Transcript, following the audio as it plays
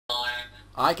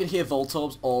I can hear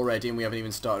Voltorbs already and we haven't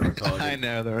even started recording. I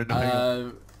know, they're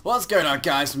annoying. What's going on,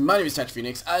 guys? My name is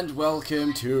tetrafenix and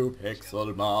welcome to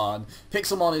Pixelmon.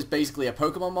 Pixelmon is basically a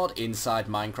Pokemon mod inside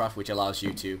Minecraft which allows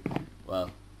you to, well,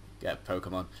 get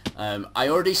Pokemon. I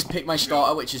already picked my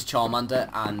starter, which is Charmander,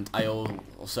 and I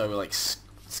also like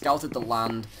scouted the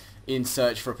land in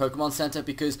search for a Pokemon Center,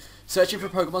 because searching for a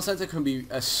Pokemon Center can be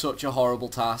such a horrible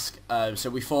task. So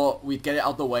we thought we'd get it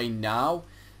out of the way now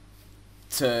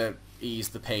to ease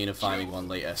the pain of finding one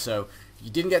later. So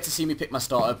you didn't get to see me pick my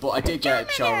starter, but I did get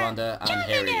Charmander, and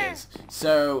here he is.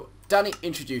 So Danny,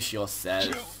 introduce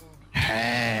yourself.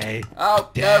 Hey. Oh,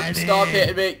 Danny. no, stop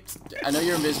hitting me. I know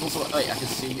you're invisible, so wait, I can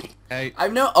see you. Hey.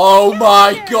 I'm no. Oh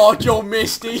my god, you're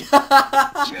Misty.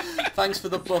 Thanks for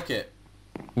the bucket.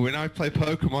 When I play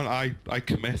Pokemon, I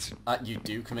commit. You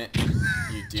do commit.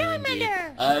 You do indeed.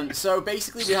 So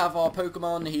basically we have our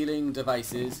Pokemon healing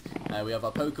devices, we have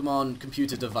our Pokemon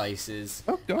computer devices,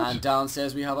 and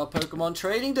downstairs we have our Pokemon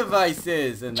training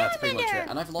devices, and that's pretty much it.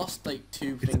 And I've lost like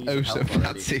 2 thingies of health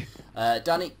already.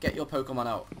 Danny, get your Pokemon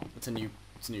out. It's a new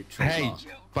trademark.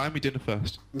 Hey, buy me dinner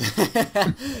first.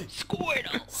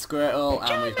 Squirtle! Squirtle,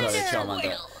 and we've got a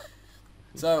Charmander.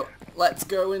 So, let's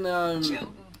go and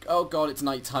oh god, it's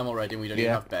night time already and we don't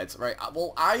even have beds. Right,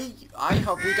 well, we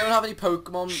don't have any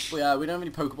Pokemon, we don't have any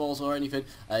Pokeballs or anything.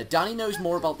 Danny knows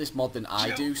more about this mod than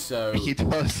I do, so... He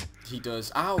does. He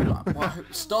does. Ow, what,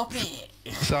 stop it!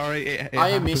 Sorry, it I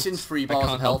am happens. missing 3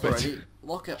 bars of health help it. already.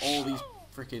 Look at all these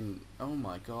freaking... Oh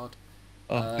my god.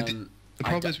 The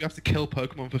problem is we have to kill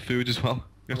Pokemon for food as well.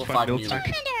 We have to find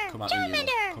Miltank. Come at me, Newell.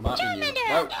 Come at me, Newell.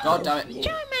 No, god damn it.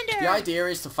 The idea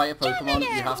is to fight a Pokemon, you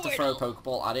have to throw a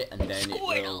Pokeball at it, and then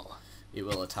it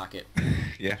will attack it.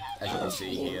 Yeah. As you can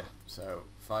see here. So,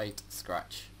 fight,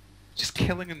 scratch. Just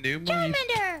killing a new one.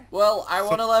 Well, I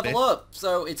want to level up,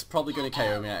 so it's probably going to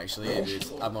KO me actually. It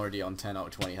is. I'm already on 10 out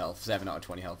of 20 health, 7 out of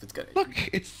 20 health. It's good. Look,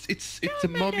 it's a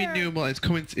mummy Newell. It's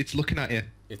coming. It's looking at you.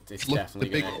 It's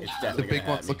definitely going to. The big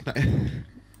one's looking at you.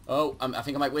 Oh, I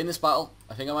think I might win this battle.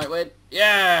 I think I might win.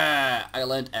 Yeah! I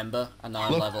learned Ember, and now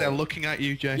I'm level... They're looking at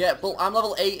you, Jay. Yeah, well, I'm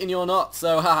level 8 and you're not,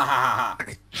 so ha ha ha ha.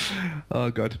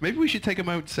 Oh god. Maybe we should take a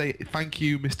moment to say thank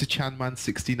you, Mr.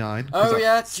 Chanman69. Oh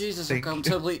yeah, Jesus, I'm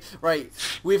totally... Right,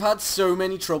 we've had so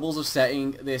many troubles of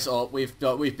setting this up. We've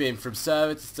been from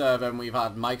server to server, and we've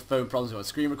had microphone problems, we've had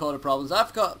screen recorder problems. I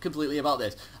forgot completely about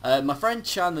this. My friend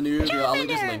Chan the Noob, I'll leave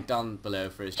his link down below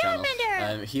for his channel.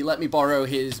 He let me borrow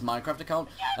his Minecraft account.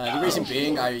 The reason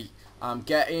being, I've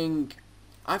got an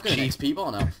XP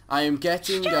bar now. I am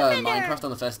getting Minecraft on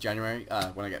the 1st of January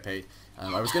when I get paid.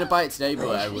 I was going to buy it today, but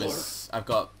I've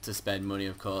got to spend money,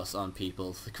 of course, on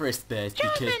people for Christmas,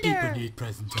 because people need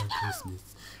presents on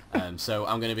Christmas. So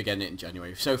I'm going to be getting it in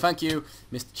January. So thank you,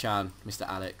 Mr. Chan, Mr.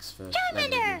 Alex, for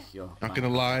lending me your... Not going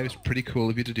to lie, it's pretty cool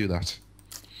of you to do that.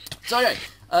 So okay,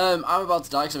 I'm about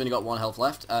to die because I've only got 1 health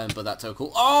left, but that's so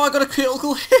cool. Oh, I got a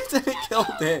critical hit and it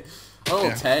killed it. Oh,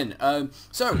 yeah. 10.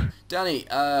 So, Danny,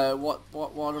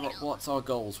 what's our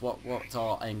goals? What's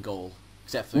our end goal?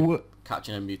 Except for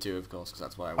catching a Mewtwo, of course, because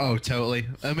that's what I want. Oh, totally.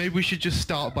 Maybe we should just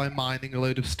start by mining a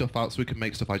load of stuff out so we can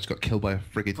make stuff. I just got killed by a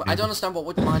friggin' But I don't understand, what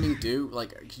would mining do?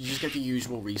 Like, can you just get the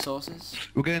usual resources?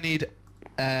 We're going to need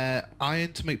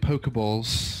iron to make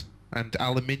Pokeballs, and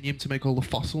aluminium to make all the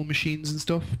fossil machines and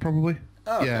stuff, probably.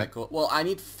 Oh, okay, cool. Well, I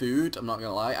need food, I'm not going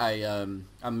to lie.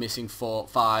 I'm missing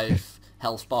 5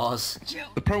 health bars.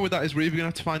 The problem with that is we're either going to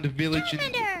have to find a village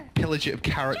and pillage it of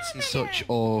carrots and such,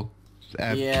 or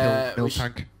kill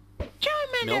Miltank.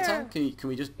 Miltank? Can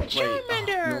we just wait?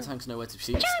 Miltank's nowhere to be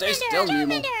seen. Stay still,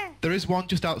 Newell. There is one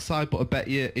just outside, but I bet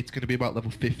you it's going to be about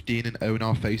level 15 and own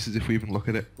our faces if we even look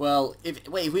at it. Well, if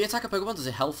we attack a Pokemon, does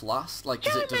it health last? Like,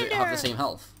 does it have the same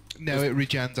health? No, it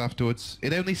regens afterwards.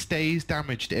 It only stays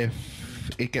damaged if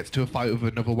it gets to a fight with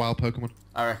another wild Pokemon.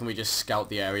 I reckon we just scout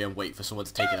the area and wait for someone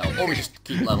to take it out, or we just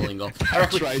keep leveling up. I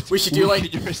reckon right. we should do like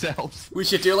we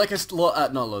should do like a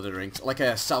not Lord of the Rings, like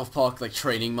a South Park like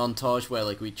training montage where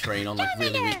like we train on like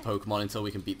really weak Pokemon until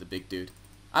we can beat the big dude.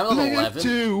 I'm level 11.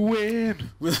 To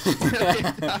win. It's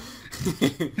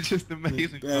just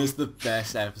amazing. That's the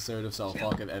best episode of South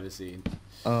Park I've ever seen.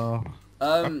 I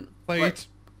played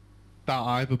that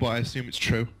either, but I assume it's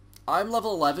true. I'm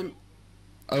level 11.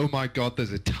 Oh my god,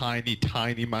 there's a tiny,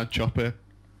 tiny man chopper.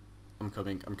 I'm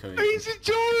coming. He's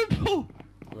adorable!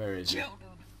 Where is he?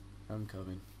 I'm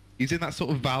coming. He's in that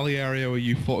sort of valley area where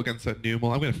you fought against that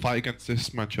Newell. I'm going to fight against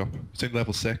this man chopper. It's in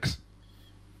level 6.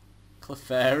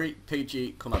 Clefairy,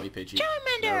 Pidgey, come at me, Pidgey.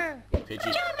 Charmander! No.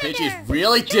 Pidgey is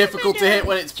really difficult to hit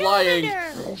when it's flying!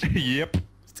 Yep.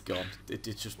 It's gone.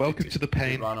 It's just... Welcome to the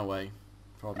pain. It ran away.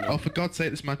 Oh, for God's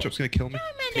sake, this man chop's going to kill me.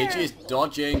 Pidgey is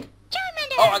dodging.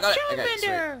 Oh, I got it! Okay,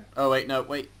 sweet. Oh, wait, no,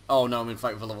 wait. Oh, no, I'm in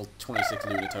fight with a level 26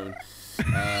 Lunatone.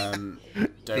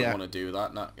 Don't want to do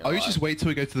that, not gonna I would lie. just wait till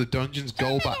we go to the dungeons,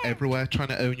 Golbat everywhere, trying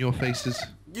to own your faces.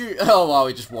 Oh, wow,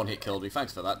 he just one-hit killed me.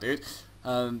 Thanks for that, dude.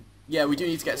 Yeah, we do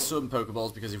need to get some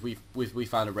Pokeballs, because if we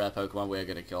find a rare Pokemon, we're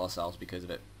going to kill ourselves because of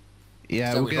it.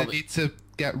 Yeah, So we're going to need to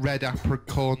get red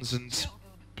apricorns and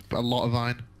a lot of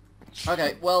iron.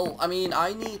 Okay, well, I mean,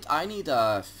 I need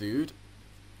food.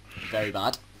 Very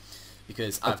bad.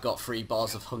 Because I've got 3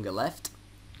 bars of hunger left.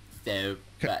 So,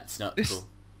 that's not cool.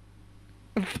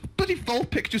 Bloody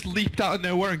Vulpix just leaped out of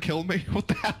nowhere and killed me. What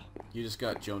the hell? You just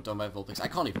got jumped on by Vulpix. I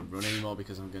can't even run anymore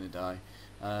because I'm gonna die.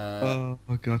 Oh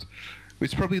my god.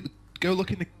 It's probably go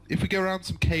look in the. If we go around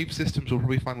some cave systems, we'll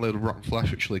probably find a load of rotten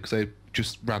flesh actually, because they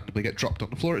just randomly get dropped on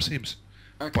the floor. It seems.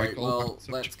 Okay, well,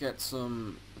 let's get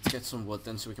some wood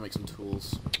then, so we can make some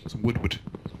tools. Some wood.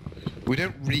 We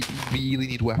don't really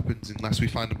need weapons unless we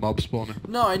find a mob spawner.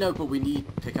 No, I know, but we need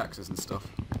pickaxes and stuff.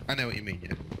 I know what you mean,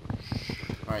 yeah.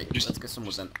 Alright, let's get some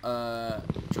wood then.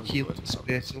 Heal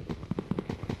space.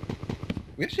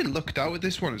 We actually lucked out with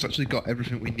this one. It's actually got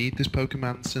everything we need, this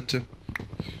Pokemon Center.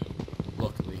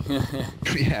 Luckily.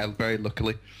 Yeah, very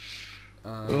luckily.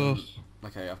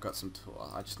 Okay, I've got some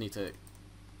tools. I just need to...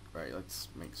 Right, let's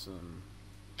make some...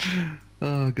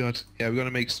 Oh god. Yeah, we're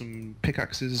gonna make some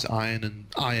pickaxes, iron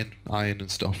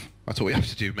and stuff. That's what we have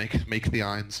to do, make the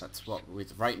irons. That's what we...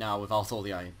 Right now, without all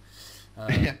the iron.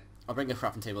 Yeah. I'll bring a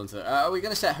crafting table into it. Are we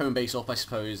going to set home base up, I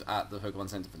suppose, at the Pokemon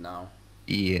Center for now?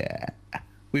 Yeah.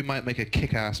 We might make a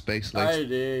kick-ass base later. I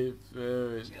need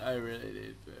food. I really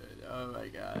need food. Oh my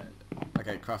god.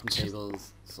 Okay, crafting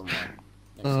tables somewhere.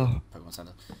 Next to Pokemon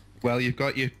Center. Okay. Well, you've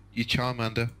got your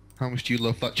Charmander. How much do you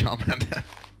love that Charmander?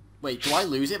 Wait, do I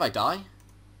lose it if I die?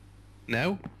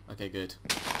 No. Okay, good.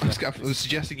 I was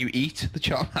suggesting you eat the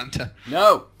Charmander.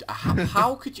 No!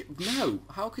 How could you... No!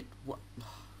 How could... What?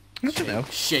 I don't know.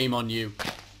 Shame on you.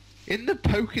 In the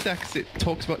Pokédex, it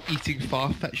talks about eating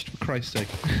Farfetch'd, for Christ's sake.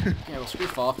 Yeah, well, screw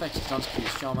Farfetch'd. It sounds cute,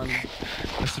 Charmander.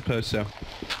 I suppose so.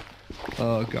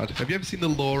 Oh god. Have you ever seen the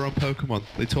lore on Pokemon?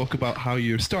 They talk about how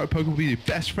you start a Pokemon will be your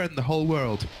best friend in the whole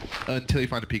world until you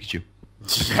find a Pikachu.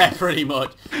 Yeah, pretty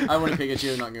much. I want a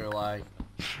Pikachu, not gonna lie.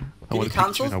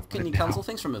 Can you cancel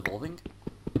things from evolving?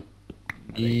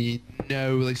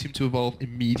 No, they seem to evolve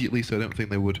immediately, so I don't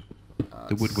think they would.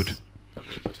 They would.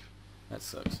 That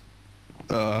sucks.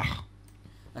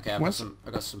 Okay, I got some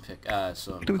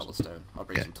cobblestone. I'll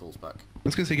bring some tools back. I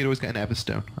was gonna say you could always get an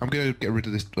Everstone. I'm gonna get rid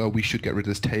of this. Well, we should get rid of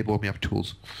this table when we have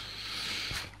tools.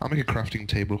 I'll make a crafting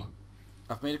table.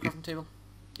 I've made a crafting table.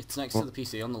 It's next to the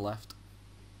PC on the left.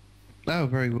 Oh,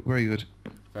 very good.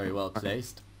 Very well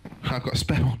placed. I've got a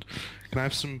spare one. Can I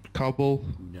have some cobble?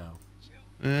 No.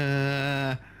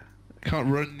 I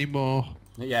can't run anymore.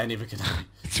 Yeah, neither can I.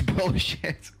 It's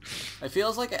bullshit. It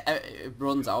feels like it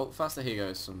runs out faster. Here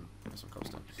goes some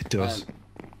cobblestone. It does. It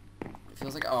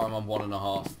feels like, oh, I'm on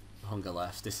 1.5 hunger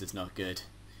left. This is not good.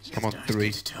 I'm on 3.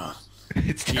 It's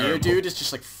terrible. Your dude is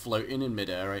just like floating in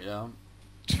midair right now.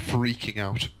 It's freaking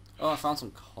out. Oh, I found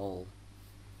some coal.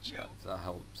 That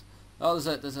helps. Oh,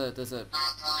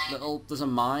 there's a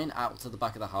mine out to the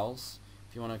back of the house.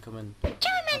 If you want to come in.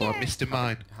 Oh, Mr.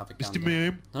 Mine. Mr.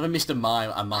 Mime. Not a Mr.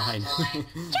 Mime, a mine.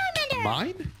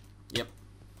 Mine? Yep.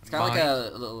 It's kind of like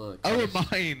a little... oh, a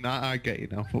mine! I get you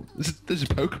now. There's a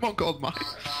Pokemon called Mine.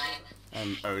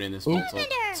 I'm owning this portal.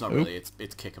 It's not really,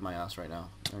 it's kicking my ass right now.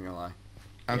 I'm gonna lie.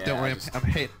 Don't worry,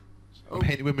 I'm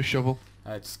hitting with my shovel.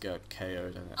 I just got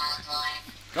KO'd in it.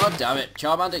 God damn it,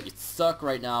 Charmander, you suck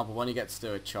right now, but when he gets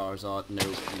to a Charizard, no,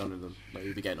 none of them. Like,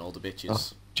 you'll be getting all the bitches.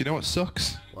 Oh, do you know what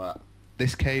sucks? What?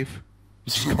 This cave.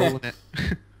 Just calling it.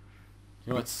 You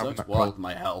know what sucks? What?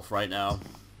 My health right now.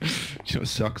 Do you know what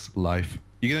sucks? Life.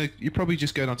 You're probably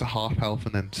just going on to half health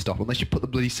and then stop, unless you put the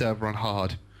bloody server on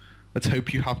hard. Let's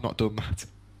hope you have not done that.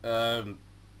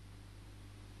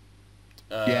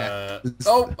 Yeah.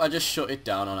 Oh, I just shut it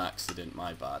down on accident.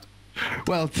 My bad.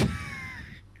 Well,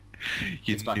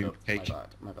 it's back up.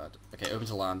 My bad. Okay, open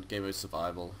to land. Game mode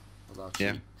survival.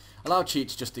 Allow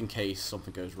cheats just in case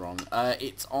something goes wrong.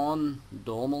 It's on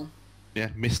normal. Yeah,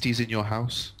 Misty's in your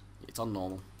house. It's on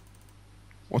normal.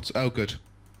 Oh, good.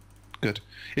 Good.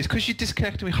 It's because you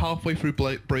disconnected me halfway through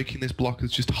breaking this block.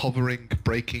 It's just hovering,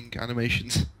 breaking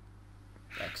animations.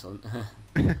 Excellent.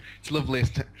 It's lovely,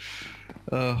 isn't it?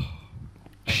 Okay.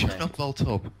 Shut up,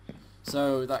 Voltub.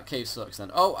 So that cave sucks then.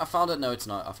 Oh, I found it. No, it's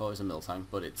not. I thought it was a mill tank,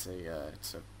 but it's a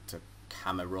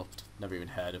Camerupt. Never even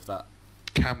heard of that.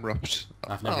 Camerupt.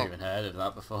 I've never even heard of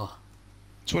that before.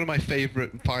 It's one of my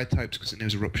favourite fire types because it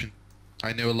knows eruption.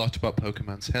 I know a lot about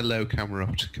Pokemons. Hello,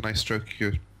 Camerupt. Can I stroke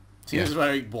your See, this is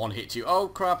where he one hits you. Oh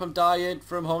crap, I'm dying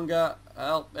from hunger.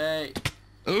 Help me.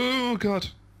 Oh god.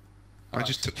 I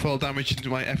just took full damage into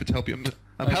my effort to help you.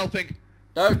 I'm helping.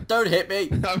 Don't hit me.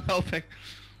 I'm helping.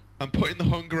 I'm putting the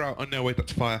hunger out. Oh no, wait,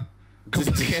 that's fire. Come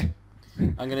back here.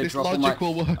 I'm gonna drop all my.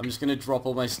 I'm just gonna drop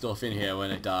all my stuff in here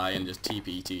when I die and just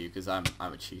TP to you because I'm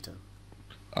a cheater.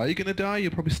 Are you gonna die?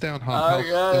 You'll probably stay on half I'm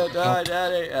health. gonna die,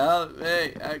 Daddy. Help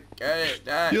me. I'm gonna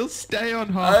die. You'll stay on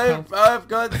half health. I've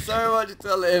got so much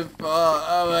to live for.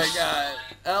 Oh my god.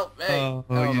 Help me.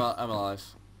 I'm alive.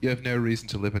 You have no reason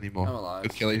to live anymore. I'm alive. Go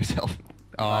kill yourself.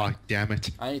 Oh, damn it.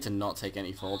 I need to not take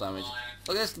any fall damage.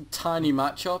 Look at this tiny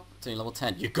matchup. It's only level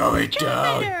 10. You're going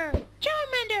down.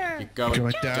 You're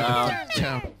going down.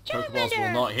 Pokeballs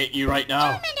will not hit you right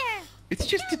now. It's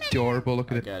just adorable.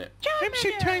 Look at it. Get it. I'm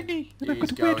so tiny. And I've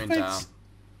He's got a weird going face. down.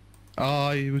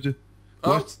 Oh, he was a...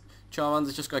 Oh, What?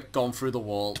 Charmander's just got gone through the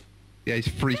wall. Yeah, he's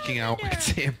freaking out. I can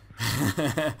see him.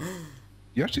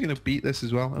 You're actually going to beat this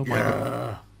as well. Oh my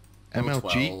god. MLG?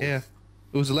 12. Yeah.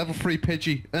 It was a level 3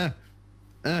 Pidgey.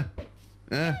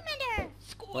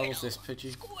 Level's this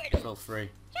Pidgey? Level 3.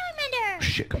 Oh,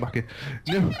 shit, come back here.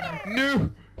 No! No!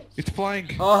 It's flying.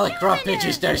 Holy crap,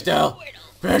 Pidgey, stay still!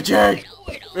 Pidgey!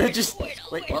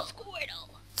 Pidgey! Wait, what?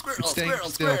 Squirtle, staying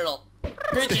Squirtle, still. Squirtle!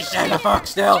 Pidgey, stay the fuck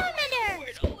still!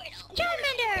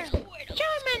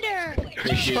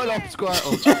 Shut up,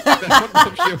 Squirtle. That one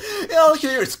loves you. Yeah, look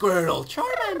here, Squirtle,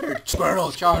 Charmander!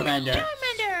 Squirtle, Charmander!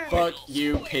 Fuck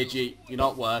you, Pidgey. You're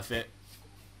not worth it.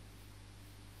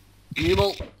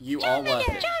 Numel, you are worth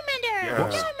it.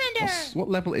 What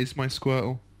level is my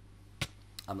Squirtle?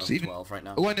 I'm level 12 right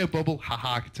now. Oh, I know Bubble.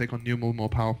 Haha, I can take on Numel more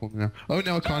powerful now. Oh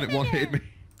no, I can't. It one-hitted me.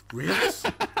 Really?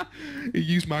 It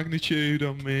used magnitude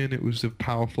on me and it was a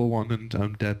powerful one and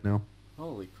I'm dead now.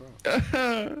 Holy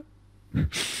crap.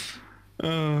 Oh,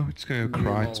 I'm just gonna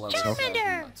cry to myself.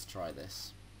 Let's try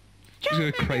this. I'm just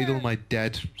gonna cradle my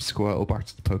dead Squirtle back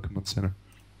to the Pokemon Center.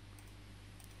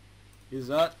 He's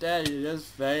not dead, you just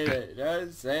fainted.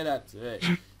 Don't say that to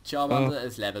me. Charmander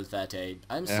is level 13.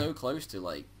 I'm so close to,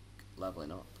 like,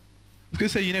 leveling up. I was gonna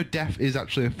say, you know, death is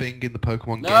actually a thing in the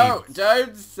Pokemon game. No,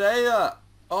 don't say that!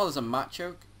 Oh, there's a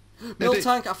Machoke. No,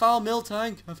 Miltank, I found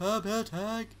Miltank. I found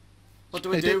Miltank. What do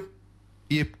we do?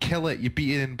 You kill it, you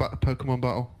beat it in Pokemon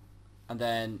battle. And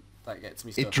then that gets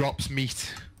me stuff. It drops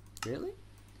meat. Really?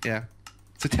 Yeah.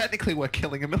 So technically we're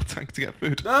killing a Miltank to get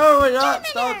food. No, we're not!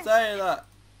 Stop saying that!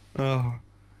 Oh.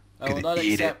 I will not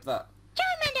accept that.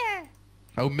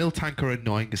 Oh, Miltank are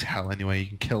annoying as hell anyway, you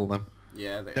can kill them.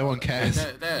 Yeah, no one cares.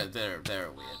 They're a weird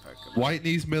Pokemon.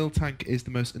 Whitney's Miltank is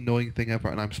the most annoying thing ever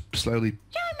and I'm slowly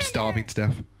starving to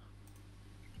death.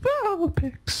 Oh,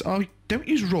 Pix. Oh, don't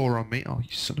use roar on me. Oh,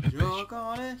 you son of a bitch. You're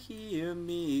gonna hear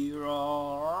me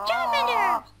roar.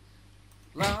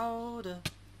 Louder.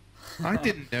 I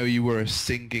didn't know you were a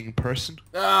singing person.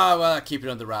 Ah, well, I keep it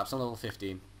under wraps. I'm level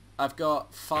 15. I've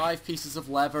got 5 pieces of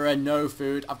leather and no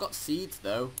food. I've got seeds,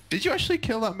 though. Did you actually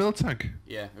kill that Miltank?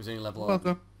 Yeah, it was only level Well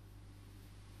 11.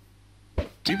 done.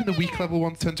 Even the weak level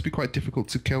ones tend to be quite difficult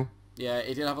to kill. Yeah,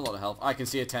 it did have a lot of health. I can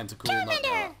see a tentacle.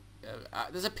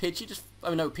 There's a Pidgey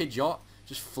Pidgeot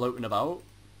just floating about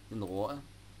in the water.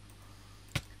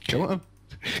 Kill him.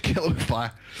 Kill him with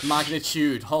fire.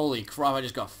 Magnitude. Holy crap, I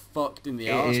just got fucked in the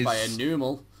arse by a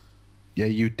Numel. Yeah,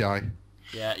 you die.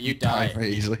 Yeah, you die.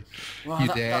 Very easily. Wow, you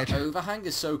that dead. overhang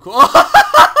is so cool.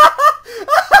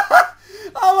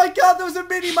 Oh my god, there was a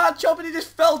mini Machop and he just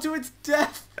fell to its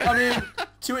death. I mean,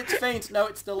 to its faint. No,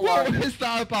 it's still alive. What is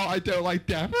that about? I don't like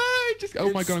death.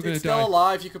 Oh my god, I'm gonna die. It's still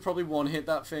alive. You could probably one-hit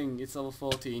that thing. It's level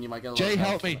 14. You might get a lot Jay, of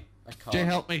help me. I can't. Jay,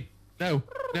 help me. No,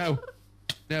 no,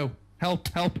 no. Help,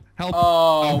 help, help.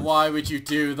 Oh, why would you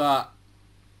do that?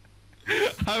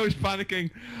 I was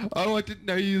panicking. Oh, I didn't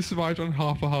know you survived on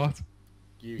half a heart.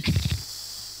 You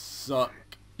suck.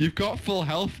 You've got full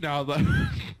health now, though.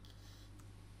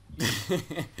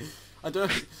 I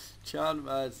don't... Chan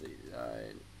Mercy.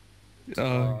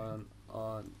 On.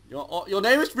 Your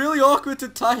name is really awkward to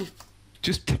type.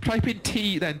 Just type in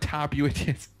T, then tab, you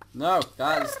idiot. No,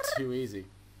 that is too easy.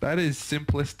 That is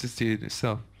simplicity in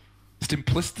itself.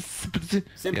 Simplicity.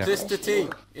 Simplicity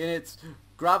in its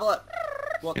Graveler.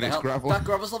 What In the its hell? gravel. That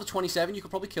Gravel's level 27. You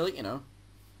could probably kill it. You know,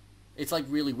 it's like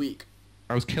really weak.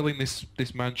 I was killing this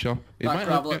man shop.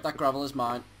 That Gravel is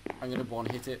mine. I'm gonna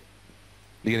one-hit it.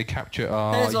 You're gonna capture.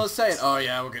 Here's what I was saying. Oh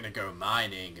yeah, we're gonna go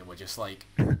mining, and we're just like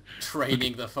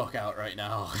training the fuck out right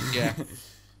now. Yeah.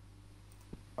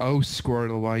 Oh,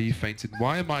 Squirtle, why are you fainting?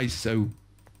 Why am I so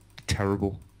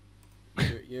terrible?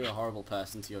 You're a horrible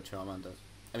person to your Charmander.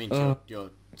 I mean,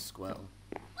 your Squirtle.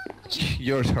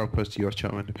 You're a terrible person to your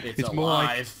Charmander. It's more like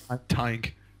alive. I'm dying.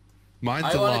 Mine's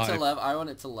I alive. want it to level. I want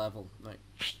it to level. Like,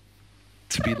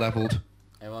 to be leveled.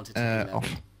 I want it to be leveled.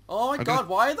 Off. Oh my god,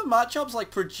 why are the matchups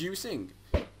like producing?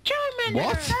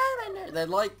 What? They're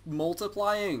like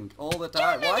multiplying all the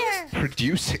time.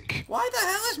 Producing? Why the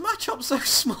hell is matchup so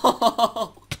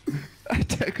small?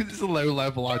 Because it's a low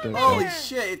level, I don't know. Holy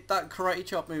shit, that karate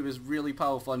chop move is really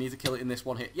powerful. I need to kill it in this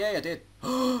one hit. Yeah, I did.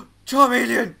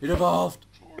 Charmeleon! It evolved!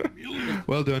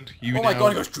 Well done. You oh my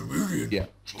god, it goes Charmeleon! Yeah.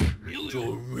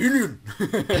 Charmeleon!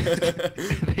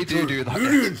 They do that.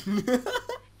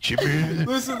 Charmeleon!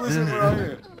 Listen, where are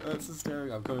you? That's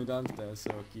hysterical. I'm coming downstairs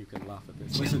so you can laugh at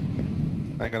this.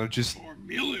 Listen. Hang on, I'm just...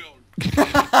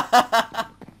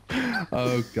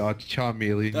 Oh god,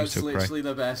 Charmeleon, That's you're so literally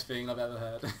the best thing I've ever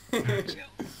heard.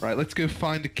 Right, let's go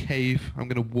find a cave. I'm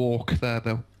gonna walk there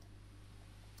though.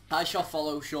 I shall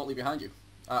follow shortly behind you.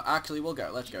 Actually, we'll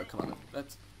go. Let's go. Come on.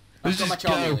 Let's got my just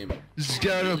go. Charmeleon. Just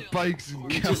go on bikes and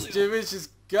go. Just do it.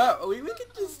 Just go. We can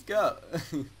just go.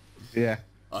 Yeah.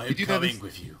 I am coming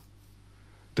with you.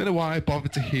 Don't know why I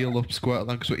bothered to heal up Squirtle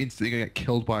because we're instantly gonna get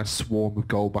killed by a swarm of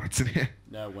Golbats in here.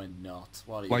 No, we're not.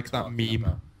 What are you Like that talking meme.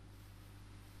 about?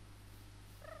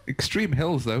 Extreme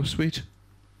hills though, sweet.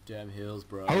 Damn hills,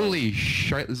 bro. Holy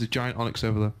shit, there's a giant onyx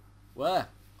over there. Where?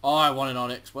 Oh, I want an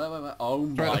onyx. Where? Oh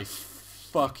my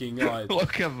fucking god.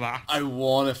 Look at that. I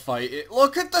want to fight it.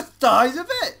 Look at the size of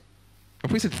it.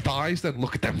 If we said thighs, then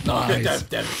look at them Look thighs. at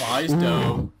them thighs,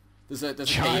 though. There's a cave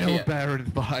here. Childbearing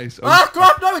thighs. Ah,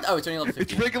 crap! No! It's only level 15.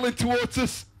 It's wriggling towards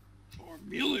us.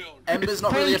 Ember's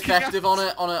not really effective on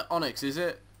a onyx, is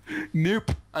it?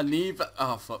 Nope. A Neve.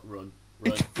 Oh fuck! Run!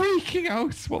 It's freaking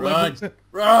out. What Run! level is it?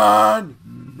 Run!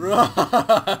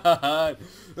 Run!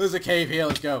 There's a cave here.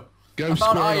 Let's go. Go, I found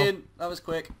Squirrel. iron. That was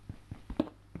quick.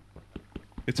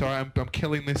 It's alright. I'm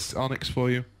killing this onyx for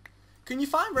you. Can you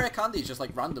find rare candies just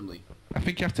like randomly? I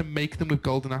think you have to make them with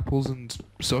golden apples and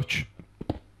such.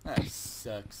 That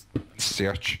sucks.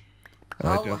 Search.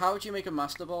 How would you make a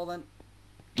Master Ball then?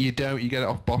 You don't. You get it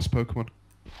off boss Pokemon.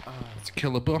 To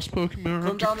kill a boss Pokemon.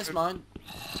 Come down this mine.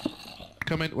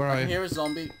 Come in. Where I are can you? hear a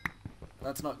zombie.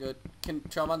 That's not good. Can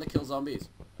Charmander kill zombies?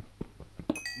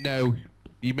 No.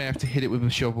 You may have to hit it with a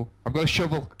shovel. I've got a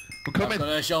shovel. I'm coming. I've got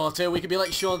a shovel too. We could be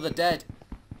like Shaun of the Dead.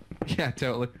 Yeah,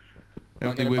 totally.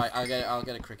 I'll get a bite. I'll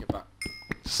get a cricket bat.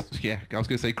 Yeah, I was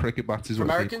going to say cricket bats is For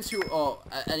what Americans who are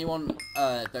anyone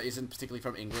that isn't particularly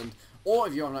from England, or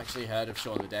if you haven't actually heard of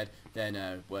Shaun of the Dead,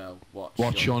 then well,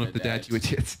 watch Shaun of the Dead, you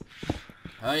idiot.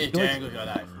 How you doing with your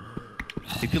life?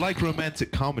 If you like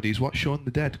romantic comedies, watch Shaun of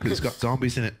the Dead because it's got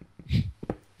zombies in it.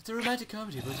 It's a romantic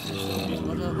comedy, but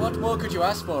what more could you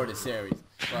ask for in a series?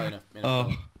 Well, enough.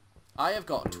 Oh. I have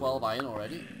got 12 iron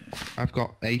already. I've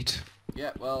got 8.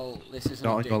 Yeah, well, this isn't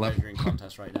Not a on dick your level. measuring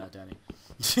contest right now, Danny.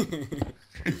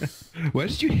 Where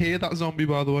did you hear that zombie,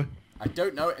 by the way? I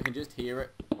don't know it, I can just hear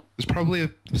it. There's probably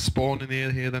a spawn in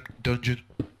here then. Dungeon.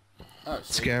 Oh, sweet.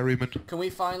 Scary man. Can we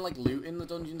find like loot in the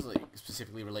dungeons, like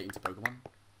specifically relating to Pokemon?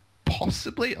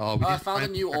 Possibly. Oh, I found a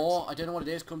new ore. I don't know what it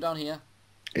is. Come down here.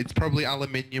 It's probably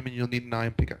aluminium and you'll need an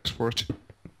iron pickaxe for it.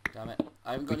 Damn it.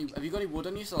 I haven't got any... Have you got any wood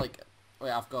on you? So like...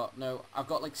 Wait, I've got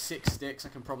like 6 sticks. I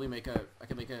can probably make a... I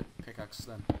can make a pickaxe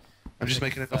then. I'm just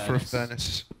making enough for a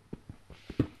furnace.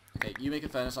 Okay, you make a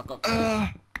furnace. I've got...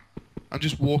 I'm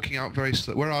just walking out very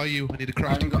slow. Where are you? I need a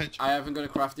crafting bench. I haven't got a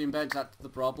crafting bench. That's the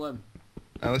problem.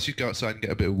 Let's just go outside and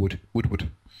get a bit of wood. Wood.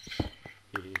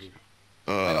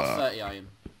 I got 30 iron.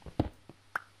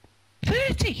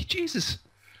 30? Jesus.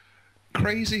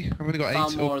 Crazy. I've only got 8.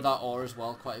 Found more of that ore as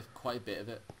well. Quite a bit of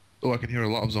it. Oh, I can hear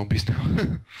a lot of zombies now.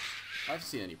 I haven't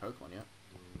seen any Pokemon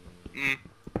yet.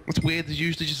 That's weird. There's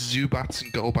usually just Zubats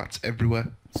and Golbats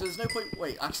everywhere. So there's no point...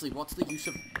 Wait, actually, what's the use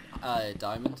of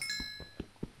diamond?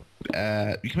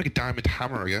 You can make a diamond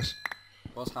hammer, I guess.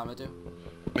 What's hammer do?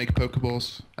 Make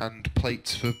Pokeballs and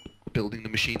plates for building the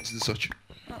machines and such.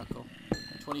 Oh, cool.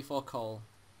 24 coal.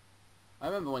 I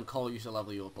remember when coal used to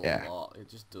level you up a lot. It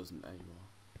just doesn't anymore.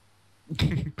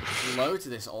 Low to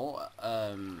this ore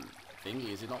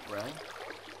thingy. Is it not rare?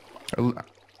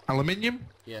 Aluminium?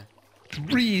 Yeah. It's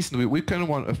reasonably. We kind of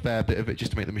want a fair bit of it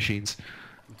just to make the machines.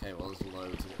 Okay, well there's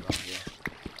loads of it right here.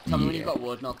 Tell me when you've got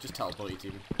wood and I'll just teleport you to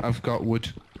me. I've got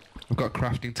wood. I've got a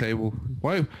crafting table.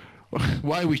 Why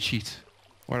we cheat?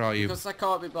 Where are you? Because I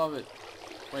can't be bothered.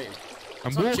 Wait.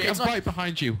 I'm walking. I'm right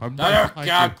behind you. I'm no, right behind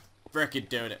God, you. frickin'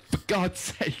 doing it. For God's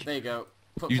sake. There you go.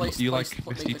 You like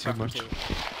Misty too much.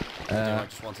 I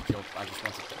just want to kill. I just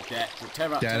want to.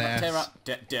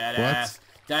 Dead ass.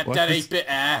 That 8-bit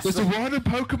ass. There's a water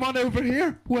Pokemon over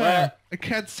here. Where? I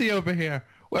can't see over here.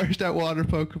 Where's that water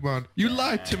Pokemon? You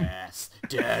lied to me.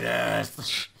 Dead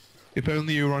ass. If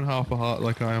only you were on half a heart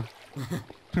like I am.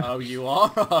 Oh, you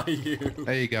are you?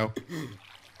 There you go.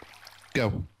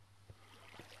 Go.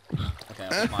 Okay,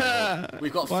 I'll put mine up.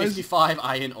 We've got 55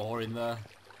 iron ore in there.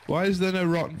 Why is there no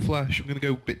rotten flesh? I'm gonna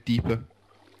go a bit deeper.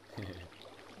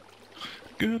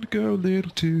 Gonna go a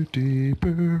little too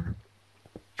deeper.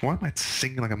 Why am I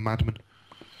singing like a madman?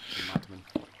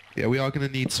 Yeah, we are gonna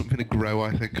need something to grow,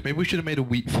 I think. Maybe we should have made a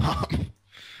wheat farm.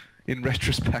 In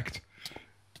retrospect.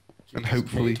 And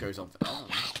hopefully... Goes on for... oh.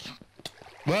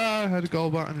 Well, I heard a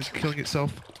golbat and it's killing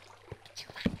itself.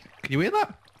 Can you hear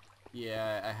that?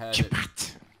 Yeah, I heard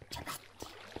it.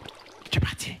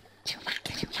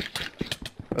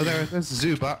 Oh, there's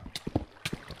Zubat.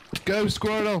 Go,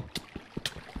 Squirtle!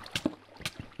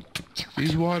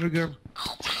 He's water gun.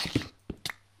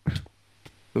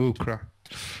 Oh, crap.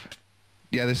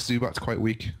 Yeah, this Zubat's quite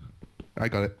weak. I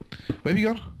got it. Where have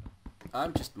you gone?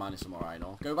 I'm just mining some more iron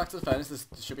ore. Go back to the furnace, there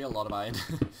should be a lot of iron.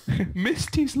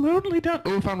 Misty's lonely down.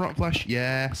 Oh, I found rotten flesh.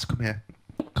 Yes, come here.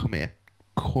 Come here.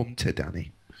 Come to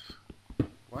Danny.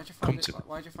 Why'd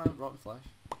you find rotten flesh?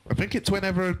 I think it's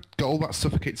whenever a golbat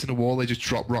suffocates in a wall, they just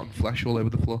drop rotten flesh all over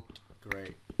the floor.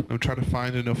 Great. I'm trying to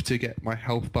find enough to get my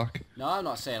health back. No, I'm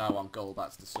not saying I want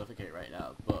golbats to suffocate right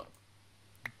now, but...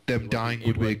 Them dying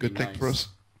would be a good thing for us.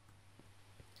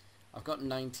 I've got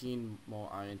 19 more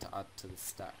iron to add to the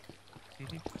stack.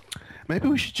 Maybe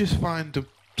we should just find a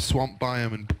swamp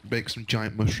biome and make some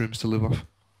giant mushrooms to live off.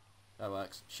 That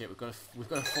works. Shit, we've got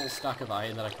a full stack of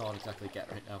iron that I can't exactly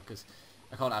get right now because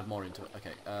I can't add more into it.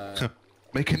 Okay.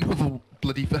 Make another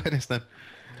bloody furnace then.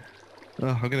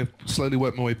 Oh, I'm gonna slowly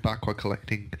work my way back while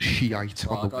collecting shite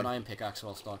on the way. I've got an iron pickaxe, so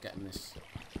I'll start getting this.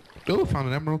 Oh, I found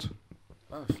an emerald.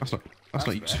 Oh, that's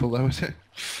not useful though, is it?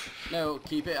 No,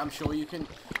 keep it. I'm sure you can.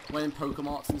 When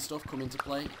Pokemarts and stuff come into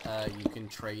play, you can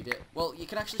trade it. Well, you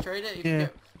can actually trade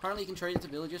it. Apparently, you can trade it to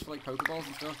villagers for like Pokeballs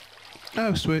and stuff.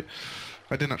 Oh, sweet.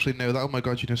 I didn't actually know that. Oh my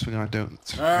god, you know something I don't.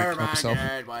 Oh my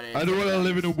god, what is I don't want to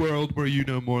live in a world where you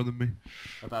know more than me.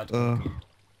 I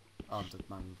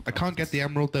can't get the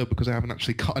emerald though because I haven't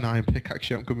actually got an iron pickaxe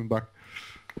yet. I'm coming back.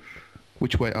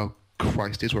 Which way? Oh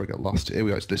Christ, here's where I got lost. Here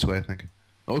we go. It's this way, I think.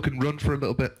 Oh, we can run for a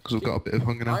little bit because we've got a bit of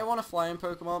hunger now. I want to fly in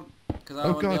Pokemon because I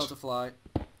want to be able to fly.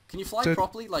 Can you fly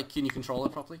properly? Like, can you control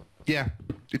it properly? Yeah,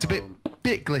 it's a bit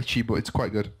glitchy, but it's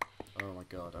quite good. Oh my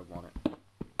god, I want it.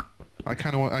 I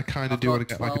kind of do want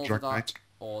to get like a Dragonite.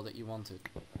 Or that you wanted.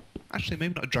 Actually,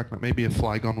 maybe not a Dragonite. Maybe a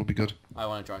Flygon would be good. I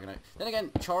want a Dragonite. Then again,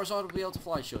 Charizard would be able to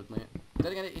fly, shouldn't it?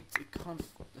 Then again, it can't.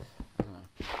 I don't know.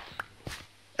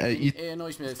 It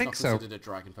annoys me that it's not considered a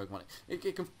dragon Pokemon.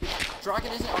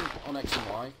 Dragon isn't on X and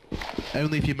Y.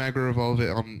 Only if you Mega Evolve it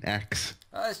on X.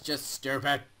 That's just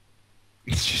stupid.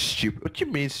 It's just stupid. What do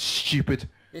you mean it's stupid?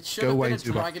 It should have been a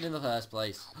dragon in the first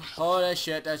place. Holy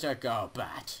shit, there's a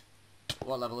Golbat.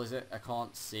 What level is it? I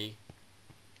can't see.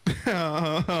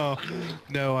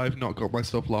 No, I've not got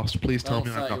myself lost. Please tell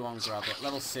me I've not. Level 31 Grabber.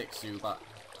 Level 6 Zubat.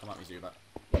 Come at me, Zubat.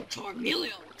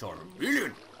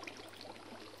 Charmeleon!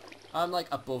 I'm like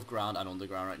above ground and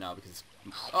underground right now because...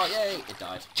 Oh, yay! It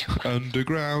died.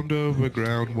 Underground,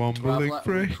 overground, wombling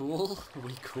free. Are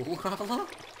we cool, Graveler?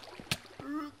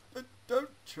 I don't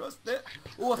trust it.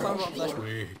 Oh, I found rotten flesh.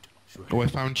 Sweet. Oh, I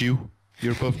found you.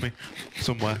 You're above me.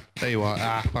 Somewhere. There you are.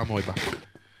 Ah, found my way back.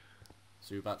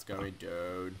 Zubat's going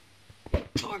down.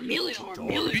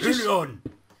 Charmeleon!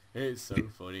 It's so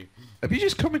funny. Have you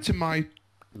just come into my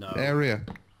area?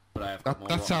 But I have got more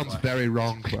that sounds very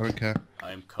wrong, but I don't care.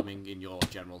 I am coming in your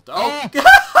general... Oh!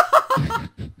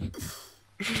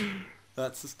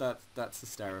 That's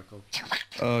hysterical.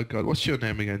 Oh god, what's your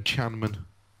name again? Chanman.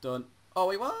 Done. Oh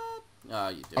wait, what? Ah,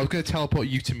 you do. I was going to teleport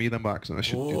you to me then by accident. I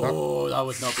shouldn't do that. Oh, that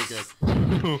would not be good.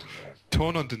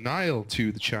 Torn on denial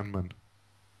to the Chanman.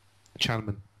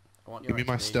 Chanman. Give me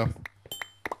my stuff.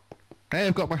 Hey,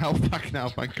 I've got my health back now,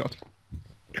 thank god.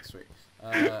 Sweet.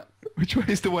 Which way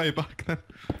is the way back then?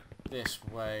 This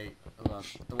way. Hold on.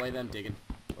 The way them digging.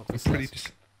 I'm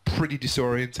pretty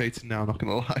disorientated now, not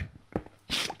gonna lie.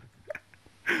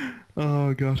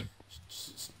 Oh god.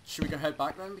 Should we go head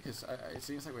back then? Because it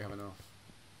seems like we have enough.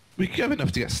 We can have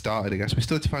enough to get started, I guess. We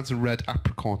still need to find some red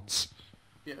apricorns.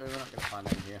 Yeah, we're not gonna find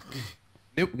them here.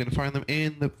 Nope, we're gonna find them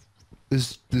in the...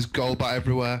 There's Golbat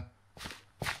everywhere.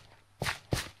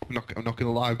 I'm not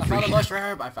gonna lie. I found a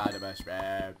mushroom! I found a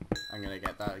mushroom! I'm gonna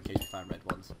get that in case we find red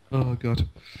ones. Oh god.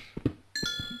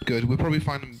 Good, we'll probably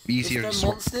find them easier. Is there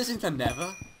monsters in the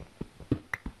Nether?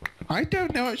 I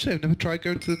don't know actually, I've never tried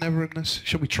going to the Nether in this.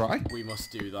 Shall we try? We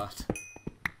must do that.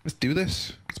 Let's do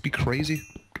this. Let's be crazy.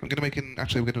 I'm gonna make an...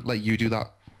 Actually, we're gonna let you do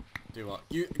that. Do what?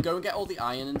 You go and get all the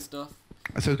iron and stuff.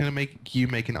 So we're gonna make you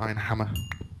make an iron hammer.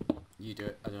 You do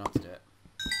it. I don't have to do it.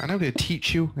 I know, I'm gonna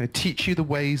teach you. I'm gonna teach you the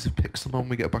ways of Pixelmon when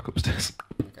we get back upstairs.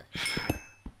 Okay.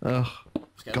 Ugh.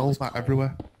 Gold bat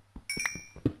everywhere.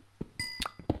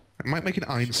 I might make an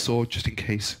iron sword just in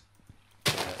case.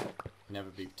 Never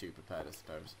be too prepared, I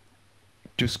suppose.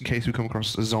 Just in case we come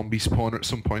across a zombie spawner at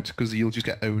some point, because you'll just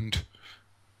get owned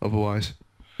otherwise.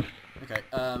 Okay,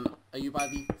 are you by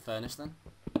the furnace then?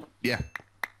 Yeah.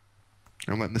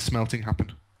 I'm letting the smelting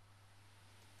happen.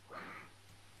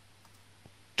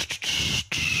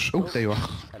 Oh, there you are.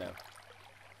 Hello.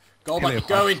 Gold bat, you're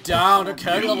going down!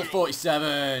 Okay, level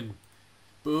 47!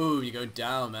 Boom, you're going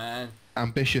down, man.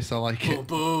 Ambitious, I like it.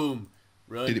 Boom!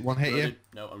 Run. Did it one hit you?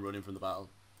 No, I'm running from the battle.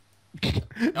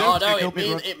 No,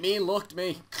 it mean looked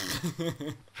me.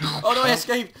 Oh no, I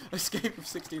escaped! I escaped from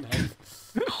 16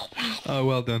 health. Oh,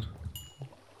 well done.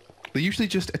 They usually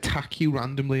just attack you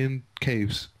randomly in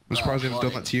caves. I'm surprised they haven't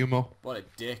done that to you more. What a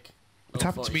dick. It's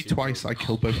happened to me twice, I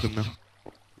killed both of them now.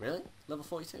 Really? Level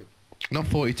 42? Not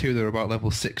 42, they're about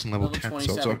level 6 and level 10. Level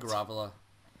 27 Graveler.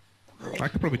 I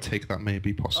could probably take that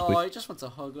maybe, possibly. Oh, he just wants a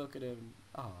hug, look at him.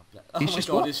 Oh my god,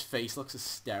 what? His face looks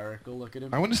hysterical, look at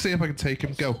him. I want to see if I can take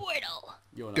him. Go.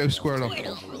 Go Squirtle.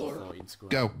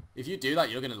 Go. If you do that,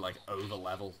 you're gonna like over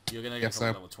level. You're gonna get to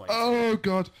level 20. Oh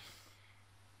god.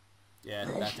 Yeah,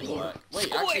 that didn't work.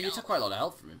 Wait, actually, you took quite a lot of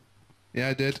health from him. Yeah,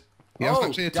 I did. He hasn't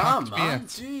actually attacked me yet.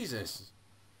 Jesus.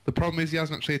 The problem is he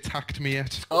hasn't actually attacked me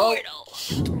yet. Oh.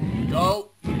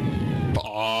 Go.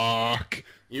 Fuck.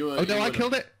 Oh no, I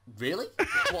killed it. Really?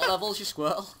 What level's your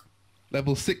squirrel?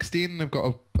 Level 16. I've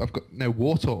got no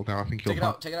war turtle now. I think you'll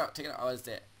take it out. Oh, is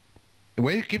it?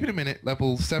 Wait, give it a minute.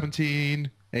 Level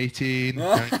 17, 18,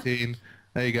 19.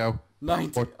 There you go.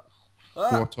 19.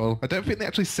 War turtle. I don't think they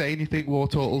actually say anything war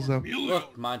turtles though.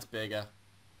 Look, mine's bigger.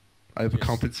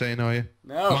 Overcompensating, are you?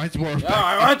 No. Mine's more effective. No,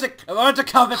 I want to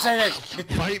compensate it.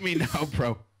 Fight me now,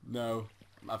 bro. No.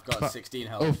 I've got 16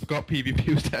 health. Oh, forgot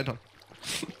PvP was dead on.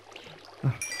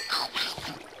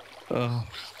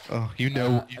 You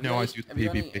know I do the PvP.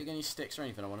 Have you got any sticks or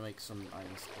anything? I want to make some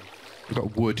iron stuff. I've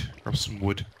got wood. I have some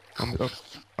wood.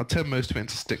 I'll turn most of it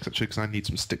into sticks actually, because I need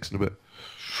some sticks in a bit.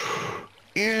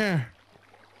 Yeah.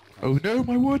 Oh no,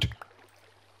 my wood.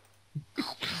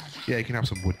 Yeah, you can have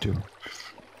some wood too.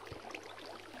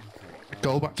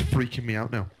 Goldback's freaking me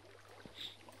out now.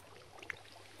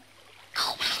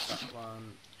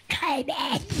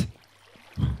 Kenneth!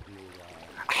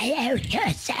 Hello,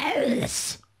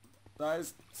 yourselves! That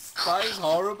is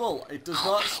horrible. It does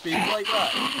not speak like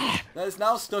that. That is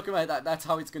now stuck in my head. That's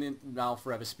how it's going to now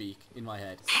forever speak in my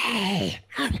head. Hey,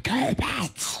 I'm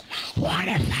Goldbat.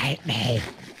 Wanna fight me?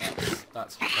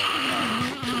 That's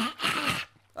horrible.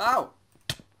 Ow!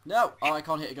 No! Oh, I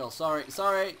can't hit a girl. Sorry.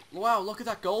 Wow, look at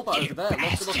that Goldbat over there.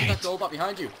 Look at that Goldbat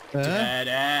behind you. Dead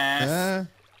ass.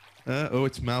 Oh,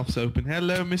 its mouth's open.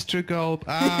 Hello, Mr. Gold.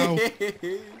 Ow.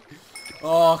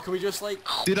 Oh, can we just like...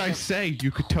 Did I say you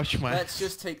could touch my... Let's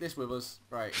just take this with us.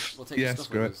 Right, we'll take this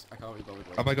stuff with us. I can't be bothered.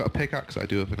 Have I got a pickaxe? I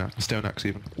do have a stone axe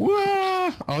even.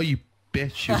 Whoa! Oh, you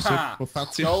bitch. You're so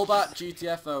fancy. Goldbat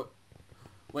GTFO.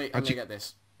 Wait, I'm gonna get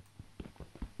this.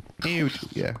 Ew,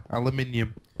 yeah,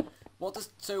 aluminium. What does...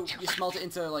 So, you smelt it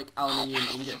into, like, aluminium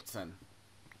ingots then?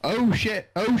 Oh shit!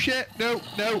 Oh shit! No!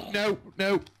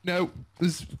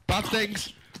 There's bad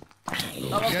things! I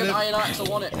want an iron axe, I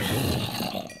want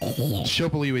it!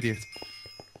 Shovel, you idiot.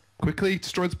 Quickly,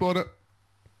 destroy the spawner.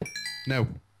 No.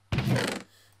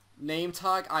 Name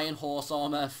tag, iron horse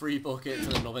armor, 3 buckets,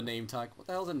 and another name tag. What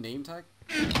the hell's a name tag?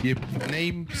 You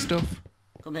name stuff.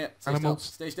 Come here,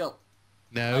 stay still.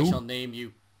 No. I shall name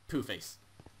you Pooface.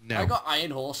 No. I got iron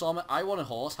horse armor. I want a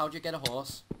horse. How'd you get a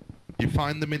horse? You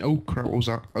find them in... Oh crap, what was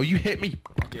that? Oh, you hit me!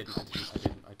 I didn't.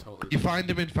 I totally didn't. You find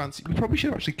them in fancy... We probably should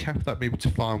have actually kept that maybe to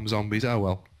farm zombies. Oh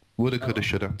well. Woulda, coulda,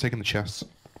 shoulda. I'm taking the chests.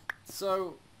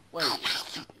 So, wait.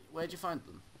 Where'd you find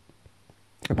them?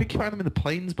 I think you find them in the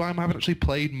plains biome. I haven't actually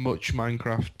played much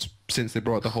Minecraft since they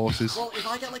brought the horses. Well, if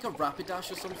I get like a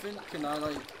Rapidash or something, can I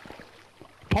like...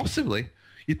 Possibly.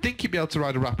 You'd think you'd be able to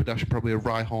ride a Rapidash and probably a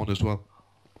Rhyhorn as well.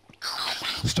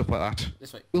 Stuff like that.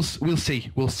 This way. We'll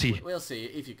see. We'll see. We'll see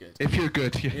if you're good. If you're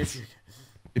good, yes.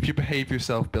 If you behave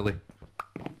yourself, Billy.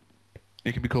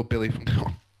 You can be called Billy from now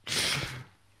on.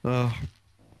 Oh.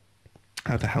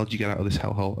 How the hell did you get out of this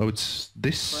hellhole? Oh, it's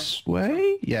this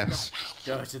way? Yes.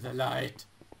 Go to the light.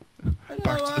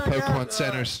 Back to the Pokemon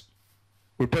centers.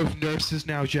 We're both nurses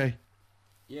now, Jay.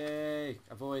 Yay.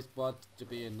 I've always wanted to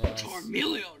be a nurse.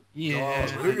 Charmeleon. Yeah.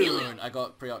 Charmeleon. I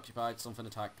got preoccupied. Something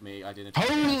attacked me. I didn't.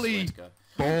 Holy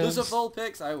balls. There's a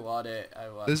Vulpix. I want it.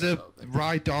 There's a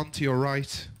Rhydon to your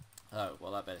right. Oh,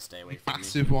 well, I better stay away from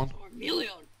Massive one.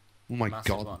 Charmeleon. Oh my Massive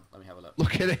god. one. Let me have a look.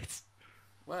 Look at it.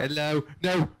 Where? Hello.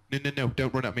 No. No, no, no.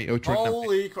 Don't run at me. Oh, it's running at me.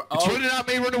 Holy crap. It's Oh, running at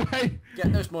me. Run away.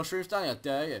 get those mushrooms, Danny, I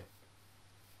dare you.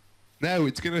 No,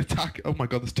 it's going to attack. Oh my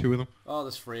god, there's 2 of them. Oh,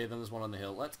 there's 3 of them. There's one on the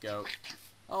hill. Let's go.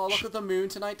 Oh, look at the moon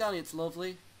tonight, Danny. It's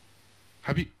lovely.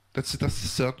 Have you... That's the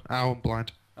sun. Ow, I'm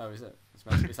blind. Oh, is it?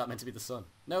 Is that meant to be the sun?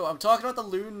 No, I'm talking about the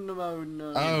lunar moon.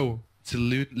 Oh, it's a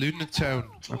lunar tone.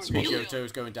 That's what...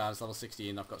 Kyoto's going down. It's level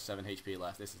 16. I've got 7 HP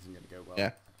left. This isn't going to go well.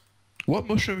 Yeah. What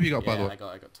mushroom have you got, by the way? I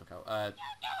got took out.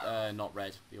 Not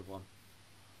red. The other one.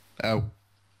 Oh,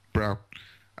 brown.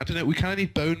 I don't know. We kind of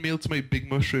need bone meal to make big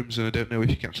mushrooms, and I don't know if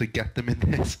you can actually get them in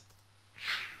this.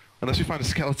 Unless we find a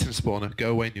skeleton spawner. Go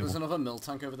away, new There's one. another mill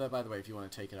tank over there, by the way, if you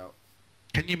want to take it out.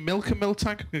 Can you milk a mill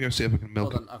tank? I'm going to go see if I can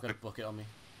milk Hold it. on, I've got a bucket on me.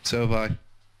 So have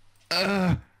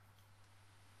I.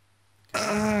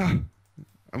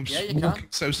 I'm Yeah, you walking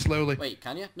can. so slowly. Wait,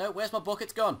 can you? No, where's my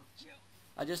buckets gone?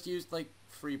 I just used like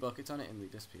 3 buckets on it and they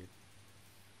disappeared.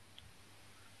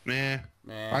 Nah.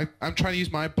 Meh. I'm trying to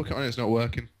use my bucket on it. It's not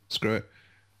working. Screw it.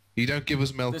 You don't give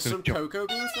us milk. There's some cocoa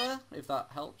beans there, if that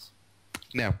helps.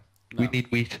 No. We need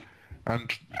wheat.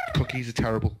 And cookies are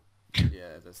terrible.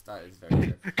 Yeah, that is very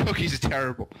good. Cookies are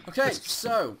terrible. Okay,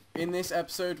 so in this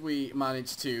episode we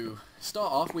managed to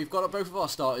start off. We've got both of our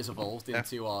starters evolved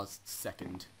into our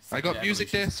second I got music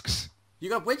evolutions. discs. You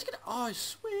got where'd you get? Oh,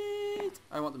 sweet!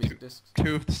 I want the music discs.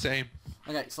 2 of the same.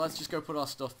 Okay, so let's just go put our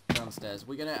stuff downstairs.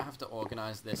 We're gonna have to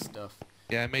organize this stuff.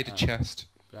 Yeah, I made a chest.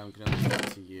 But I'm gonna leave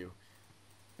that to you.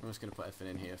 I'm just gonna put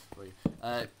everything in here for you.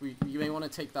 You may want to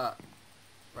take that.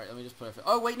 Right, let me just put everything.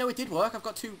 Oh wait, no, it did work. I've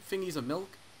got 2 thingies of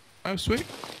milk. Oh, sweet.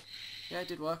 Yeah, it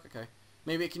did work. Okay.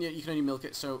 Maybe it can. You can only milk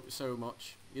it so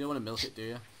much. You don't want to milk it, do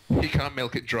you? You can't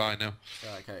milk it dry now.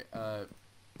 Okay.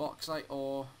 Bauxite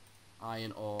ore,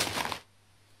 iron ore.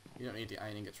 You don't need the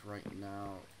iron ingots right now.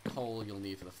 Coal you'll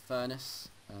need for the furnace.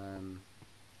 Yep.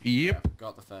 Yeah,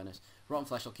 got the furnace. Rotten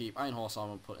flesh I'll keep. Iron horse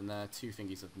armor I'll put in there. 2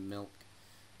 thingies of milk.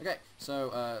 Okay.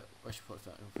 So I should put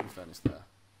a furnace there.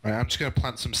 Right, I'm just gonna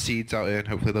plant some seeds out here, and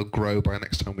hopefully they'll grow by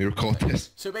next time we record this.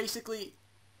 So basically,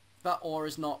 that ore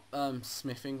is not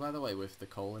smithing, by the way, with the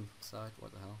coal inside.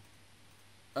 What the hell?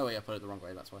 Oh wait, I put it the wrong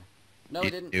way. That's why. No, I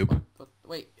didn't. But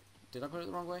wait, did I put it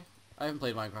the wrong way? I haven't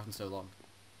played Minecraft in so long.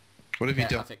 What have you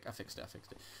done? I fixed it.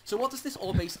 So what does this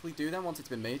ore basically do then once it's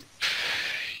been made?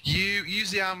 You use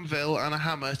the anvil and a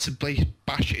hammer to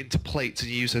bash it into plates,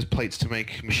 and you use those plates to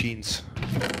make machines.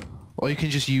 Or you can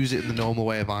just use it in the normal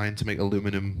way of iron to make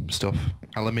aluminum stuff.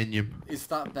 Aluminium. Is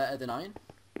that better than iron?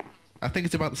 I think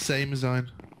it's about the same as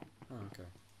iron. Oh, okay.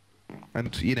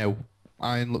 And, you know,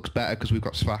 iron looks better because we've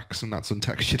got sphax and that's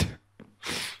untextured.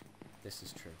 This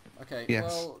is true. Okay,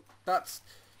 yes. Well, that's...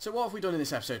 So what have we done in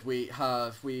this episode?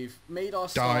 We've made our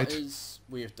starters...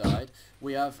 We have died.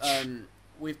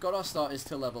 We've got our starters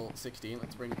to level 16.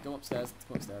 Go upstairs. Let's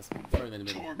go upstairs. Throw them in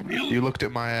the middle. You looked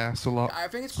at my ass a lot. I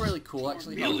think it's really cool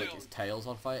actually how like its tail's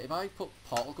on fire. If I put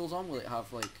particles on, will it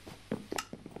have like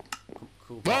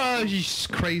cool Oh, you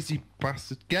crazy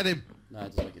bastard. Get him! No,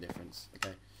 it doesn't make a difference.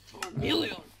 Okay.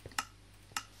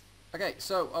 Okay,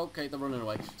 so they're running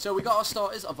away. So we got our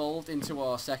starters evolved into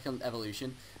our second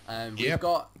evolution. We've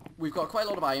got quite a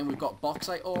lot of iron. We've got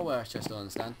bauxite ore, which I still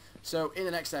understand. So in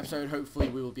the next episode, hopefully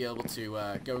we will be able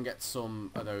to go and get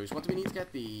some of those. What do we need to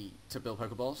get to build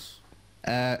Pokeballs?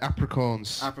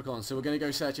 Apricorns. Apricorns. So we're going to go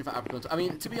searching for apricorns. I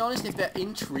mean, to be honest, if they're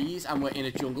in trees and we're in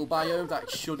a jungle biome, that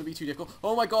shouldn't be too difficult.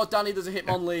 Oh my god, Danny, there's a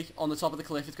Hitmonlee on the top of the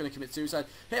cliff. It's going to commit suicide.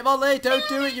 Hitmonlee, don't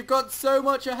do it. You've got so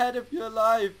much ahead of your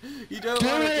life. You don't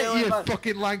want to do it, man. You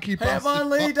fucking lanky bastard.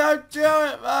 Hitmonlee, don't do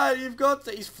it, man. You've got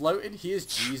to. He's floating. He is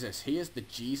Jesus. He is the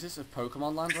Jesus of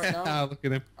Pokemon land right now. Look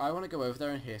at him. I want to go over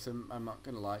there and hit him. I'm not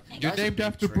going to lie. You're named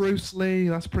after Bruce Lee.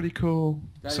 That's pretty cool.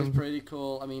 That is pretty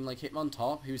cool. I mean, like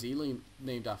Hitmontop. Who's he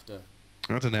named after?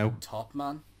 I don't know. Top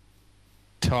Man.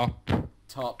 Top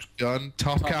Gun.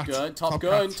 Top Cat. Top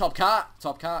Gun. Top Cat.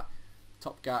 Top Cat.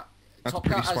 Top Cat. That's Top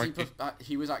pretty Cat. spiky.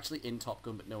 He was actually in Top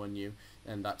Gun, but no one knew,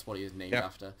 and that's what he is named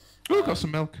after. Oh, got some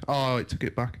milk. Oh, it took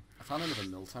it back. I found another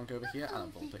mill tank over here and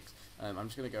a Vulpix. I'm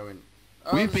just gonna go in.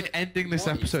 We've been ending this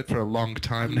episode for a long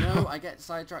time now. No, I get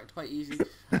sidetracked quite easy.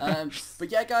 But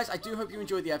yeah, guys, I do hope you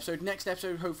enjoyed the episode. Next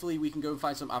episode, hopefully, we can go and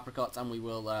find some apricots, and we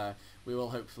will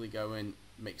hopefully go and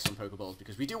make some Pokeballs,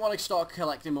 because we do want to start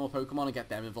collecting more Pokemon and get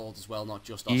them involved as well, not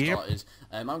just our starters.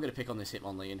 I'm going to pick on this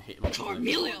Hitmonlee and hit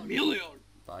him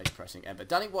by pressing Enter.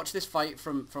 Danny, watch this fight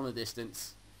from a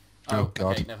distance. Oh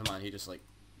god. Okay, never mind. He just like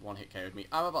one-hit KO'd me.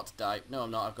 I'm about to die. No, I'm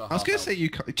not. I've got I was going to say,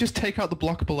 you just take out the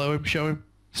block below him, show him.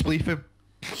 Spleef him.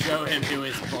 Show him who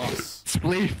is boss.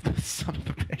 Spleef, the son of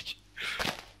a bitch.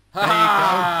 There you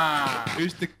go.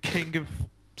 Who's the king of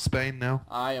Spain now.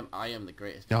 I am the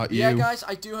greatest. Not Yeah, you. guys,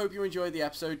 I do hope you enjoyed the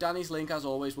episode. Danny's link, as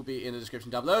always, will be in the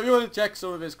description down below if you want to check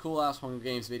some of his cool-ass Hunger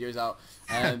Games videos out.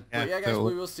 But yeah, guys, cool.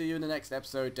 we will see you in the next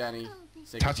episode. Danny,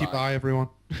 say Tatty goodbye. bye, everyone.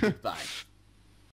 Bye.